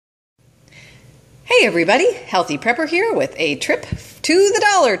Hey everybody, Healthy Prepper here with a trip to the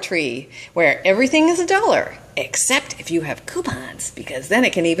Dollar Tree, where everything is $1, except if you have coupons, because then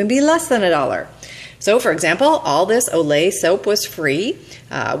it can even be less than $1. So for example, all this Olay soap was free.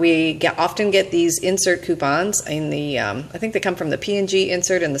 We often get these insert coupons in the, I think they come from the P&G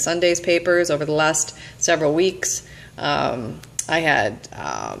insert in the Sunday's papers over the last several weeks. I had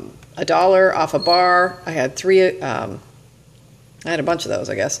 $1 off a bar. I had I had a bunch of those,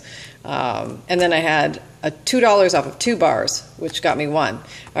 I guess. And then I had $2 off of 2 bars, which got me one,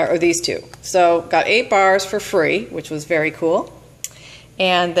 or these two. So got 8 bars for free, which was very cool.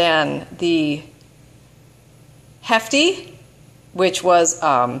 And then the Hefty, which was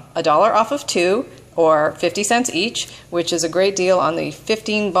 $1 off of 2, or 50 cents each, which is a great deal on the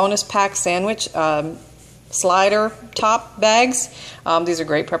 15 bonus pack sandwich slider top bags. These are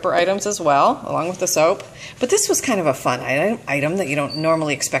great prepper items as well, along with the soap. But this was kind of a fun item that you don't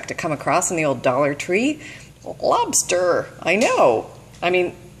normally expect to come across in the old Dollar Tree. Lobster, I know. I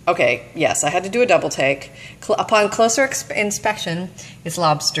mean, okay, yes, I had to do a double take. Upon closer inspection, it's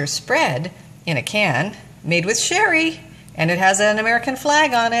lobster spread in a can made with sherry, and it has an American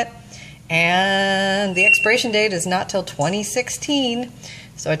flag on it. And the expiration date is not till 2016.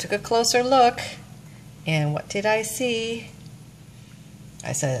 So I took a closer look. And what did I see?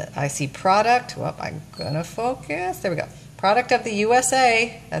 I said, I see product. Well, I'm gonna focus. There we go. Product of the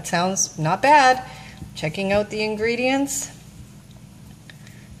USA. That sounds not bad. Checking out the ingredients.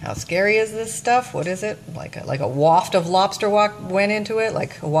 How scary is this stuff? What is it? Like a waft of lobster went into it?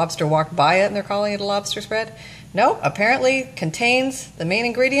 Like a lobster walked by it and they're calling it a lobster spread? Nope. Apparently contains the main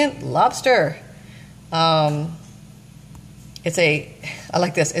ingredient, lobster. I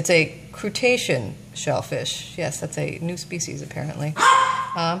like this. It's a crustacean shellfish. Yes, that's a new species apparently.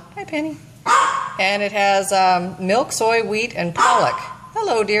 Hi, Penny. And it has milk, soy, wheat, and pollock.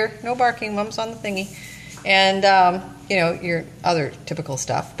 Hello, dear. No barking. Mom's on the thingy. And, you know, your other typical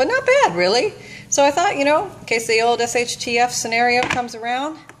stuff. But not bad, really. So I thought, you know, in case the old SHTF scenario comes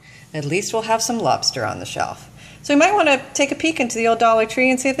around, at least we'll have some lobster on the shelf. So you might want to take a peek into the old Dollar Tree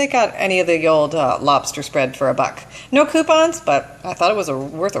and see if they got any of the old lobster spread for $1. No coupons, but I thought it was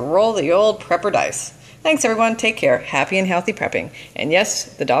worth a roll of the old prepper dice. Thanks, everyone. Take care. Happy and healthy prepping. And yes,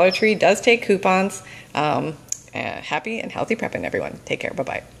 the Dollar Tree does take coupons. Happy and healthy prepping, everyone. Take care.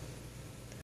 Bye-bye.